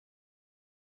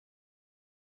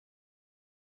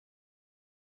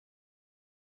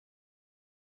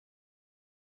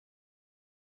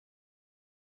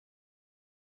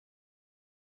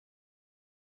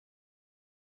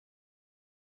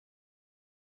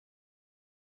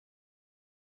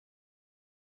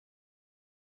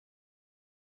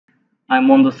I'm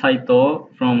Mondo Saito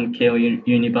from Keio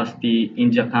University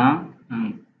in Japan.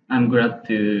 I'm glad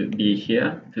to be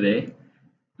here today.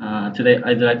 Today,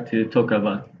 I'd like to talk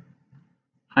about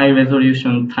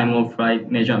high-resolution time-of-flight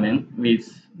measurement with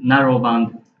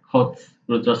narrowband COTS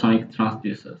ultrasonic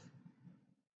transducers.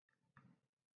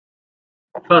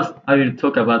 First, I will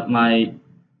talk about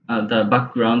the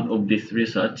background of this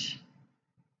research.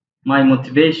 My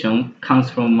motivation comes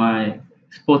from my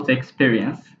sports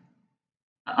experience.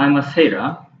 I'm a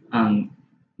sailor and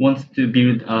want to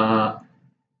build a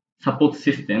support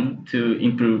system to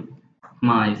improve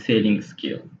my sailing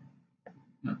skill.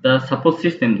 The support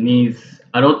system needs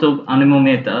a lot of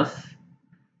anemometers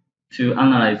to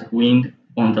analyze wind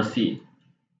on the sea.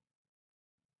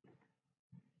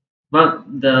 But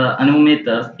the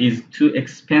anemometers is too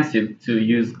expensive to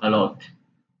use a lot.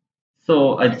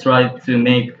 So I tried to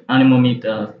make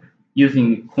anemometers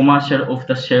using commercial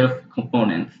off-the-shelf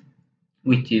components,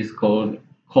 which is called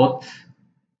COTS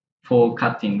for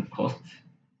cutting costs.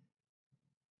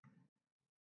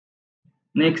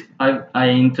 Next, I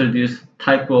introduce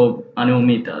type of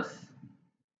anemometers.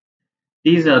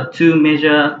 These are two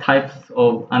major types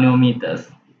of anemometers,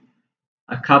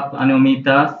 cup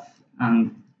anemometers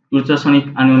and ultrasonic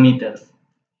anemometers.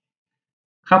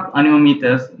 Cup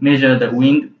anemometers measure the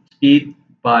wind speed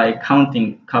by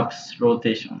counting cup's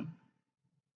rotation.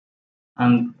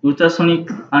 And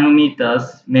ultrasonic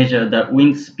anemometers measure the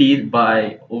wind speed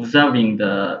by observing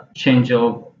the change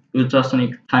of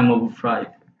ultrasonic time of flight.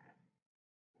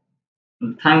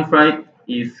 The time flight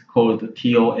is called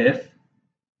TOF,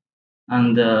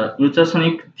 and the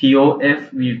ultrasonic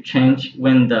TOF will change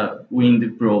when the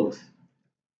wind blows.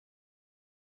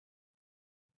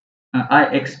 I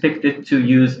expected to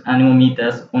use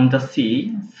anemometers on the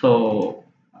sea, so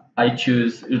I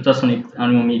choose ultrasonic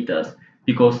anemometers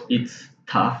because it's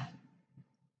tough.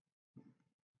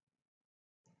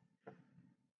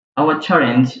 Our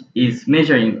challenge is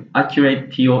measuring accurate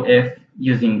TOF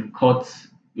using COTS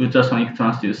ultrasonic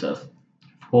transducers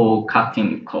for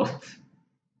cutting costs.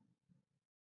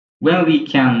 When we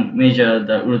can measure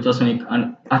the ultrasonic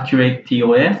accurate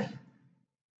TOF,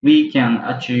 we can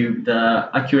achieve the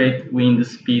accurate wind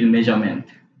speed measurement.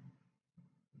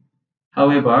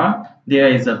 However, there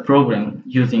is a problem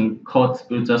using COTS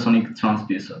ultrasonic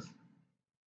transducers.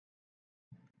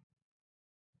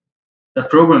 The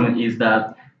problem is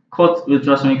that COTS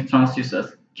ultrasonic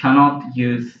transducers cannot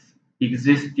use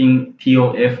existing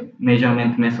TOF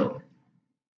measurement method.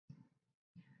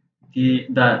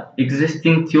 The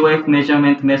existing TOF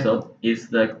measurement method is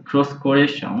the cross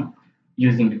correlation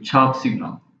using chirp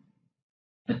signal.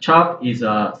 A chirp is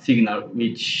a signal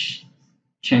which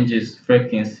changes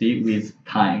frequency with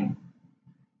time.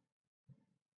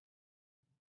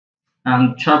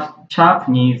 And chirp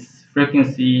needs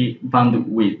frequency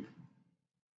bandwidth.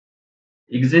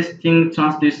 Existing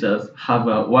transducers have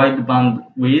a wide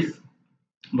bandwidth,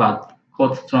 but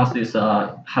COTS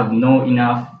transducers have no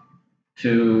enough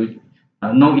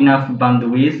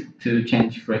bandwidth to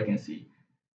change frequency.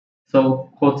 So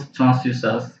COTS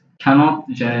transducers cannot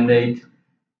generate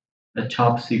a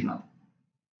chirp signal.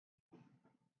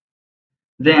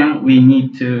 Then we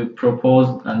need to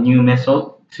propose a new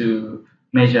method to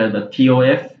measure the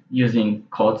TOF using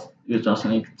COTS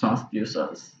ultrasonic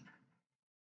transducers.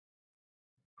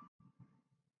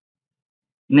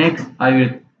 Next, I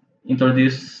will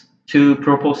introduce two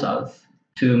proposals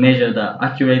to measure the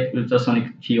accurate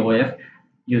ultrasonic TOF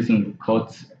using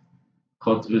COTS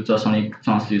ultrasonic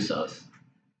transducers.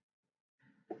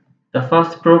 The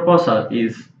first proposal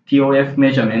is TOF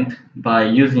measurement by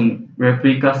using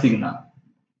replica signal.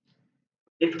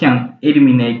 It can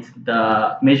eliminate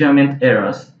the measurement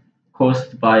errors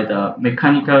caused by the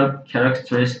mechanical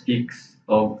characteristics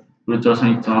of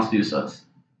ultrasonic transducers.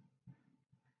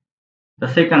 The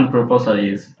second proposal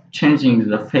is changing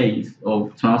the phase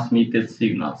of transmitted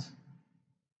signals.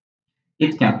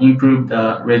 It can improve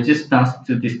the resistance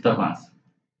to disturbance.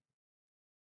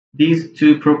 These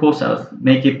two proposals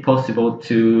make it possible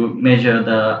to measure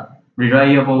the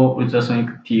reliable ultrasonic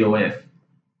TOF.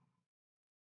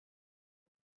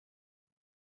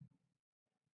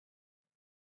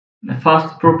 The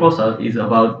first proposal is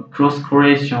about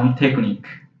cross-correlation technique.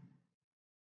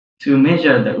 To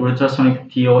measure the ultrasonic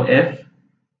TOF,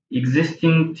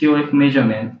 existing TOF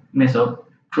measurement method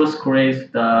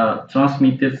cross-correlates the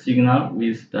transmitted signal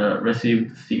with the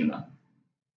received signal.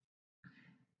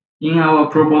 In our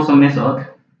proposal method,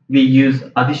 we use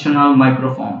additional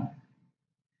microphone.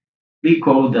 We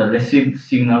call the received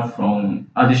signal from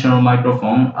additional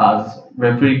microphone as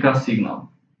replica signal.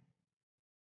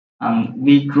 And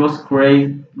we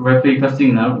cross-correlate replica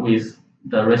signal with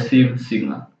the received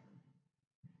signal.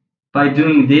 By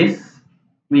doing this,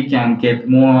 we can get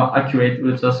more accurate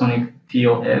ultrasonic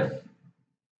TOF.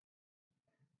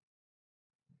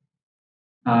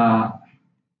 Uh,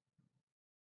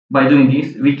 by doing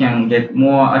this, we can get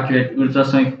more accurate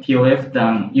ultrasonic TOF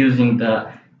than using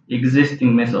the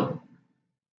existing method.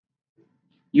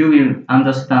 You will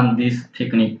understand this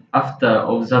technique after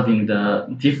observing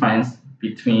the difference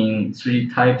between three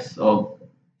types of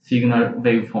signal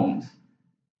waveforms.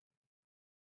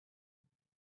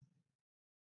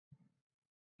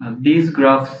 These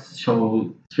graphs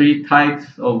show three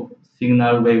types of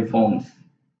signal waveforms.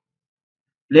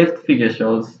 Left figure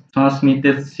shows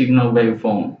transmitted signal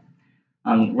waveform,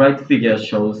 and right figure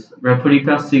shows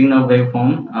replica signal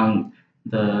waveform and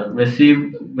the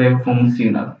received waveform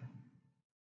signal.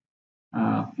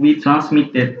 We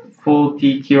transmitted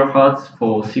 40 kHz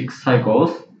for 6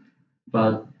 cycles,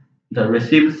 but the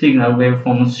received signal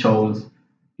waveform shows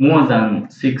more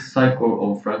than 6 cycles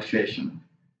of fluctuation.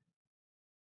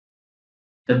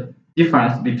 The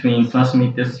difference between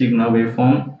transmitted signal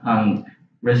waveform and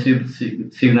received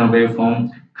signal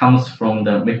waveform comes from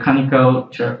the mechanical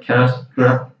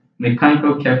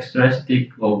characteristic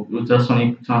of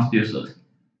ultrasonic transducers.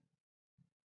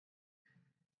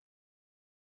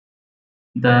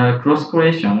 The cross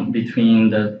correlation between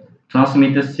the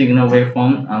transmitted signal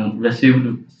waveform and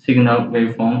received signal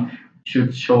waveform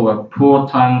should show a poor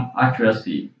time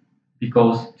accuracy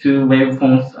because two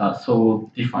waveforms are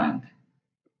so different.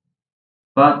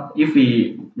 But if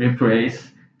we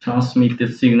replace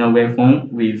transmitted signal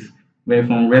waveform with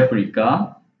waveform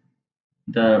replica,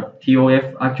 the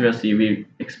TOF accuracy will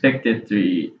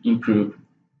expectedly improve.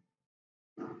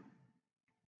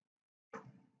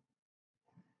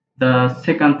 The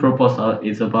second proposal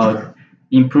is about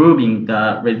improving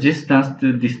the resistance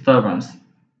to disturbance.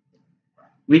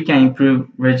 We can improve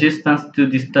resistance to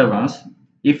disturbance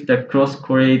if the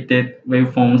cross-correlated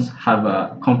waveforms have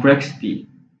a complexity.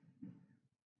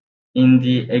 In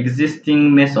the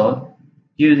existing method,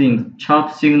 using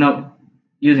chirp signal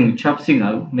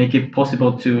make it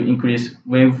possible to increase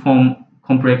waveform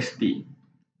complexity.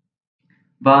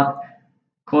 But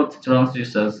COTS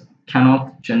transducers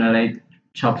cannot generate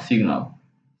chirp signal.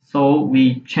 So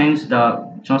we change the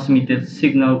transmitted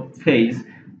signal phase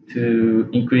to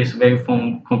increase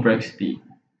waveform complexity.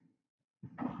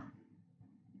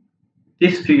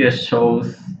 This figure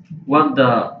shows what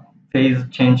the phase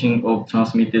changing of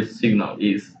transmitted signal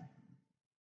is.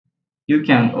 You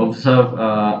can observe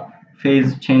a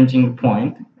phase changing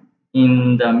point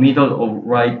in the middle of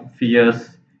right figure's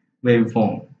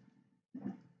waveform.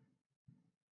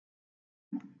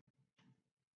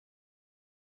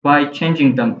 By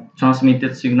changing the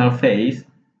transmitted signal phase,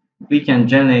 we can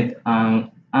generate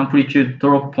an amplitude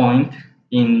drop point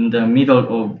in the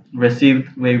middle of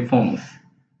received waveforms.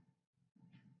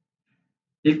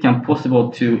 It can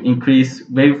possible to increase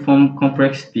waveform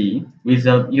complexity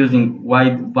without using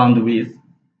wide bandwidth.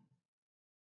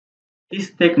 This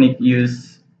technique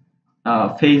uses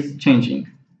phase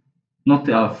changing, not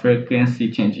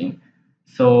frequency changing.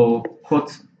 So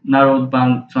COTS narrow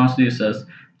band transducers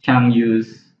can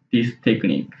use this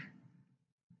technique.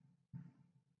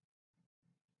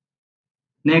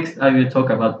 Next, I will talk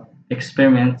about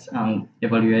experiments and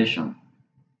evaluation.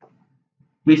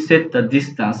 We set the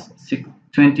distance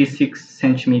 26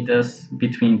 centimeters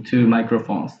between two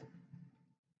microphones.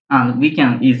 And we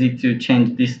can easy to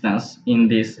change distance in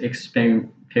this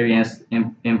experience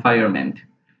environment.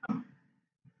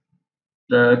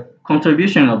 The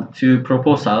contribution of two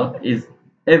proposal is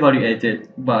evaluated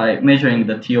by measuring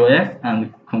the TOF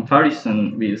and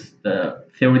comparison with the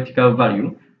theoretical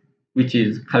value, which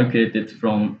is calculated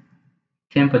from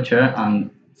temperature and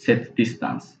set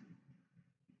distance.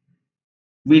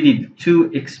 We did two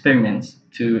experiments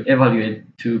to evaluate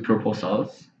two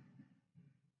proposals.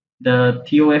 The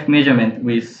TOF measurement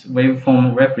with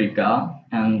waveform replica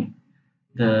and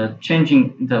the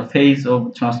changing the phase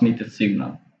of transmitted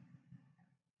signal.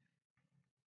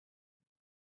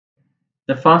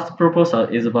 The first proposal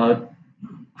is about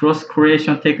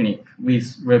cross-correlation technique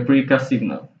with replica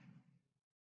signal.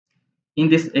 In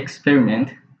this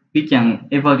experiment, we can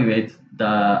evaluate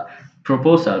the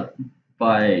proposal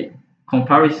by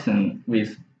comparison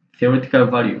with theoretical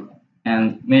value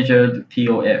and measured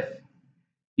TOF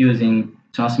using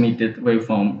transmitted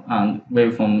waveform and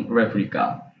waveform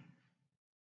replica.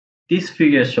 This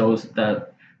figure shows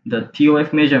that the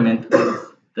TOF measurement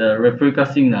with the replica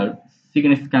signal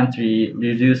significantly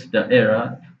reduced the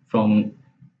error from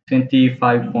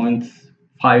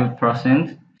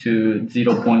 25.5% to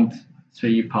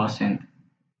 0.3%.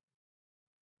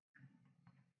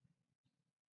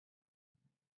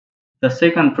 The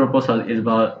second proposal is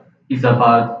about is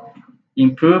about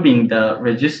improving the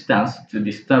resistance to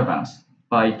disturbance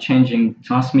by changing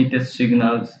transmitted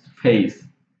signal's phase.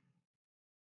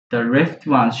 The left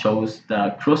one shows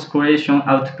the cross-correlation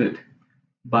output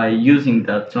by using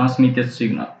the transmitted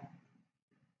signal,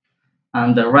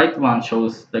 and the right one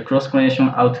shows the cross-correlation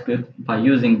output by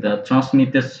using the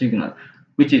transmitted signal,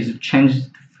 which is changed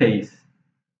phase.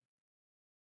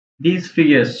 These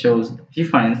figures show the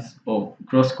difference of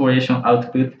cross-correlation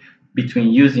output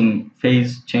between using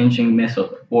phase-changing method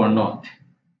or not.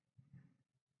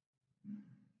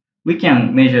 We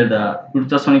can measure the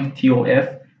ultrasonic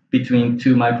TOF between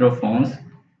two microphones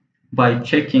by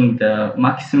checking the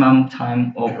maximum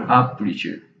time of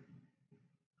amplitude.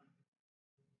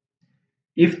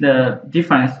 If the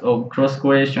difference of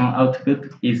cross-correlation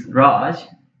output is large,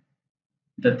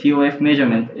 the TOF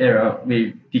measurement error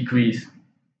will decrease,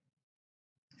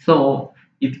 so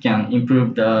it can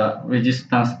improve the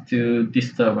resistance to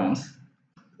disturbance.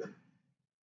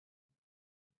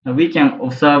 We can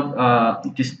observe a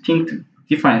distinct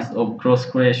difference of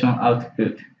cross-correlation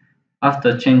output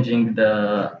after changing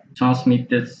the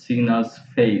transmitted signal's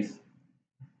phase.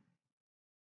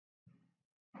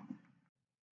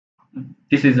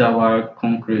 This is our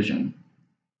conclusion.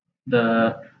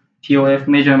 The TOF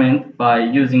measurement by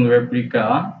using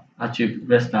replica achieved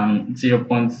less than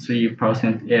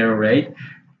 0.3% error rate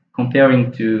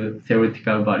comparing to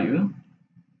theoretical value.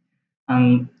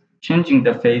 And changing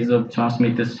the phase of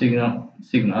transmitted signal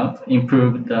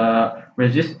improved the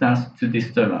resistance to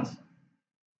disturbance.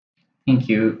 Thank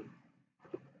you.